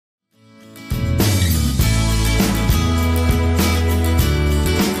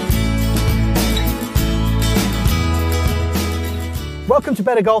Welcome to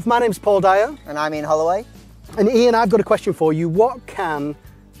Better Golf. My name's Paul Dyer. And I'm Ian Holloway. And Ian, I've got a question for you. What can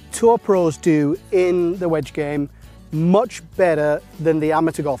tour pros do in the wedge game much better than the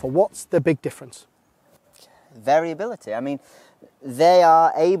amateur golfer? What's the big difference? Variability. I mean, they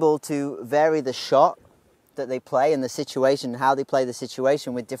are able to vary the shot that they play and the situation, how they play the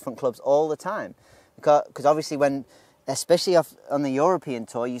situation with different clubs all the time. Because obviously especially on the European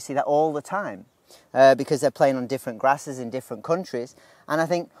tour, you see that all the time. Because they're playing on different grasses in different countries. And I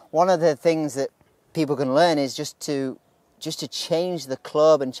think one of the things that people can learn is just to change the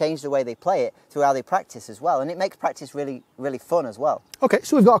club and change the way they play it through how they practice as well. And it makes practice really, really fun as well. Okay,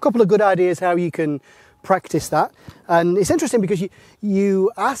 so we've got a couple of good ideas how you can practice that. And it's interesting because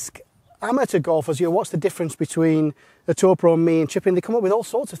you ask amateur golfers, what's the difference between a tour pro and me and chipping? They come up with all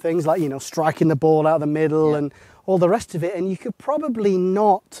sorts of things like, striking the ball out of the middle and all the rest of it. And you could probably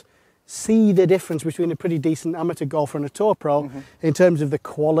not see the difference between a pretty decent amateur golfer and a tour pro in terms of the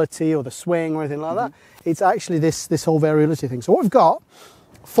quality or the swing or anything like that. It's actually this whole variability thing. So what we've got,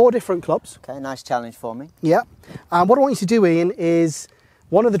 4 different clubs. Okay, nice challenge for me. Yeah. And what I want you to do, Ian, is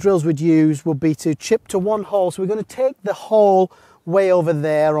one of the drills we'd use would be to chip to one hole. So we're going to take the hole way over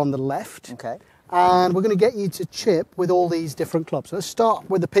there on the left. Okay. And we're going to get you to chip with all these different clubs. So let's start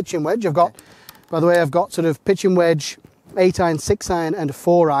with the pitching wedge. By the way, I've got sort of pitching wedge, 8-iron, 6-iron and a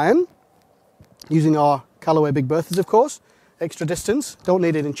 4-iron. Using our Holloway Big Berthas, of course. Extra distance, don't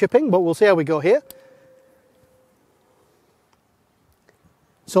need it in chipping, but we'll see how we go here.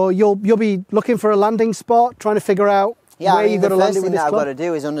 So you'll be looking for a landing spot, trying to figure out where you've got to land it with this club. The first thing that I've got to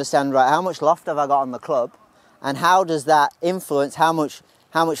do is understand, right, how much loft have I got on the club, and how does that influence how much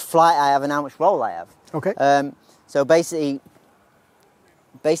flight I have and how much roll I have. Okay. So basically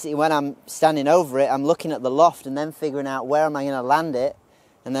when I'm standing over it, I'm looking at the loft and then figuring out where am I going to land it.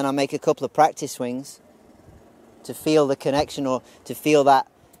 And then I'll make a couple of practice swings to feel the connection or to feel that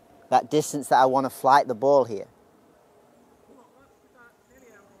distance that I want to flight the ball here.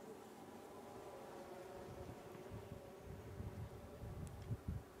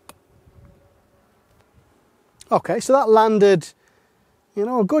 Okay, so that landed,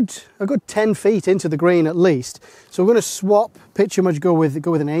 a good 10 feet into the green at least. So we're going to swap pitch and go with an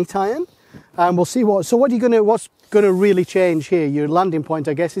 8-iron, and we'll see what's going to really change here. Your landing point,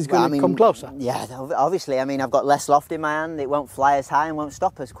 I guess, is going to come closer. Yeah, obviously. I mean, I've got less loft in my hand. It won't fly as high and won't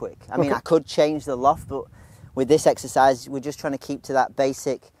stop as quick. I mean, I could change the loft, but with this exercise, we're just trying to keep to that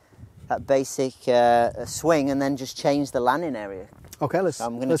basic swing and then just change the landing area. Okay, so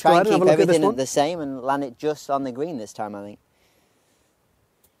I'm going to try and keep everything the same and land it just on the green this time, I think.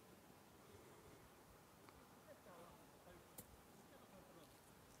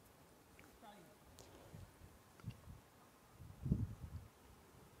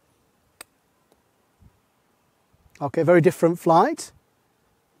 Okay, very different flight.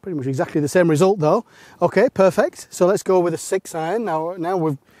 Pretty much exactly the same result though. Okay, perfect. So let's go with a 6-iron. Now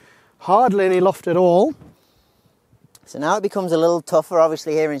we've hardly any loft at all. So now it becomes a little tougher,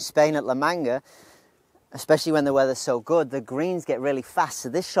 obviously, here in Spain at La Manga, especially when the weather's so good. The greens get really fast. So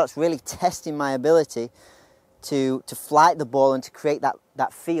this shot's really testing my ability to flight the ball and to create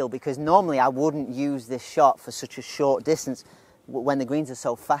that feel, because normally I wouldn't use this shot for such a short distance when the greens are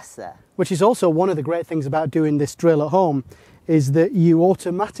so fast there. Which is also one of the great things about doing this drill at home, is that you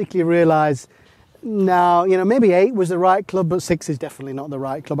automatically realise, now, maybe 8 was the right club, but 6 is definitely not the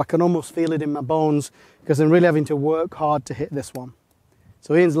right club. I can almost feel it in my bones because I'm really having to work hard to hit this one.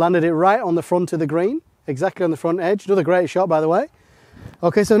 So Ian's landed it right on the front of the green, exactly on the front edge. Another great shot, by the way.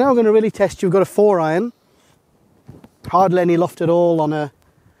 Okay, so now we're going to really test you. We've got a 4-iron. Hardly any loft at all on a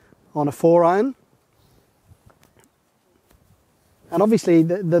 4-iron. And obviously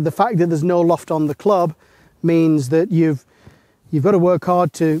the fact that there's no loft on the club means that you've got to work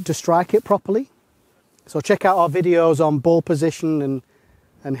hard to strike it properly. So check out our videos on ball position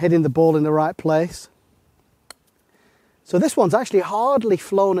and hitting the ball in the right place. So this one's actually hardly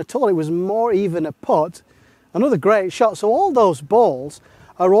flown at all. It was more even a putt. Another great shot. So all those balls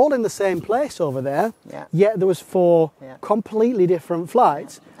are all in the same place over there, yet there was 4 completely different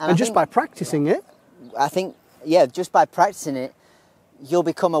flights. And just by practicing it, I think, just by practicing it, you'll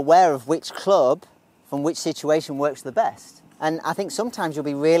become aware of which club from which situation works the best. And I think sometimes you'll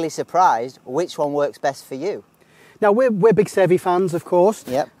be really surprised which one works best for you. Now, we're big Seve fans, of course,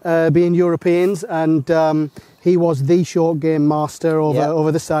 being Europeans, and he was the short game master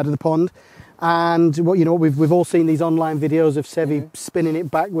over this side of the pond. And we've all seen these online videos of Seve spinning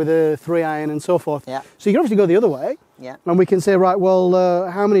it back with a 3-iron and so forth. Yeah. So you can obviously go the other way, and we can say, right, well,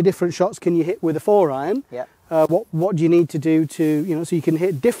 how many different shots can you hit with a 4-iron? Yeah. what do you need to do to, so you can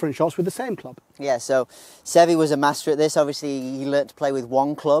hit different shots with the same club? Yeah, so Sevi was a master at this. Obviously, he learnt to play with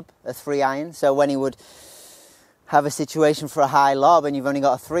one club, a 3-iron. So when he would have a situation for a high lob and you've only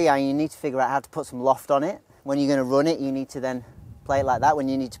got a 3-iron, you need to figure out how to put some loft on it. When you're going to run it, you need to then play it like that. When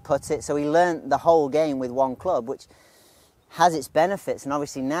you need to put it, so he learnt the whole game with one club, which has its benefits. And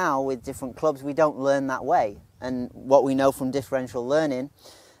obviously now with different clubs, we don't learn that way. And what we know from differential learning,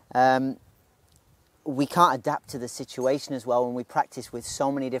 we can't adapt to the situation as well when we practice with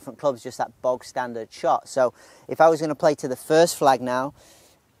so many different clubs, just that bog standard shot. So if I was going to play to the first flag now,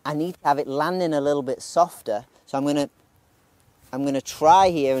 I need to have it landing a little bit softer. So I'm going to try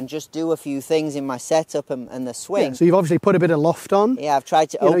here and just do a few things in my setup and the swing. Yeah, so you've obviously put a bit of loft on. Yeah, I've tried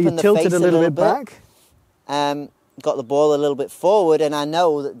to open the face a little bit back. Got the ball a little bit forward, and I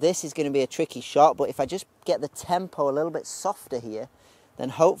know that this is going to be a tricky shot, but if I just get the tempo a little bit softer here, then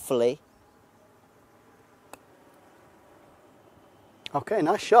hopefully... Okay,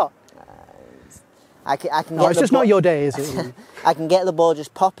 nice shot. I can no, it's just not your day, is it? I can get the ball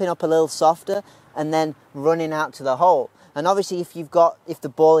just popping up a little softer and then running out to the hole. And obviously if the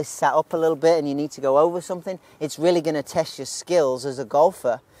ball is set up a little bit and you need to go over something, it's really going to test your skills as a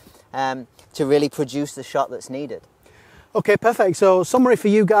golfer to really produce the shot that's needed. Okay, perfect. So summary for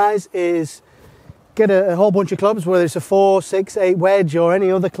you guys is get a whole bunch of clubs, whether it's a 4, 6, 8 wedge or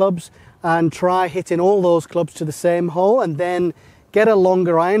any other clubs, and try hitting all those clubs to the same hole, and then get a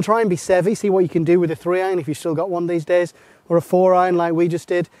longer iron. Try and be savvy, see what you can do with a 3-iron if you've still got one these days, or a 4-iron like we just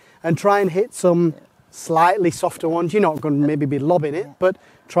did, and try and hit some slightly softer ones. You're not going to maybe be lobbing it, but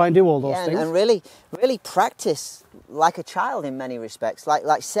try and do all those things. And really practice like a child in many respects, like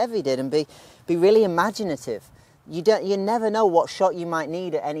Sevi did, and be really imaginative. You never know what shot you might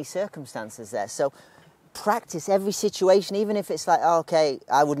need at any circumstances there. So practice every situation, even if it's like, oh, okay,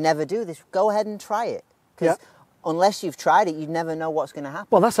 I would never do this. Go ahead and try it. Because unless you've tried it, you never know what's going to happen.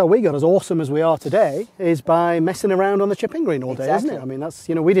 Well, that's how we got as awesome as we are today, is by messing around on the chipping green all day, isn't it? I mean, that's,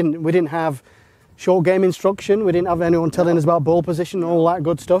 we didn't have short game instruction. We didn't have anyone telling us about ball position and all that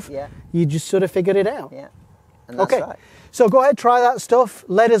good stuff. Yeah. You just sort of figured it out. Yeah. And that's right. So go ahead, try that stuff.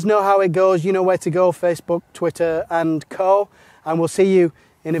 Let us know how it goes. You know where to go, Facebook, Twitter and co. And we'll see you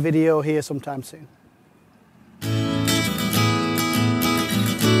in a video here sometime soon.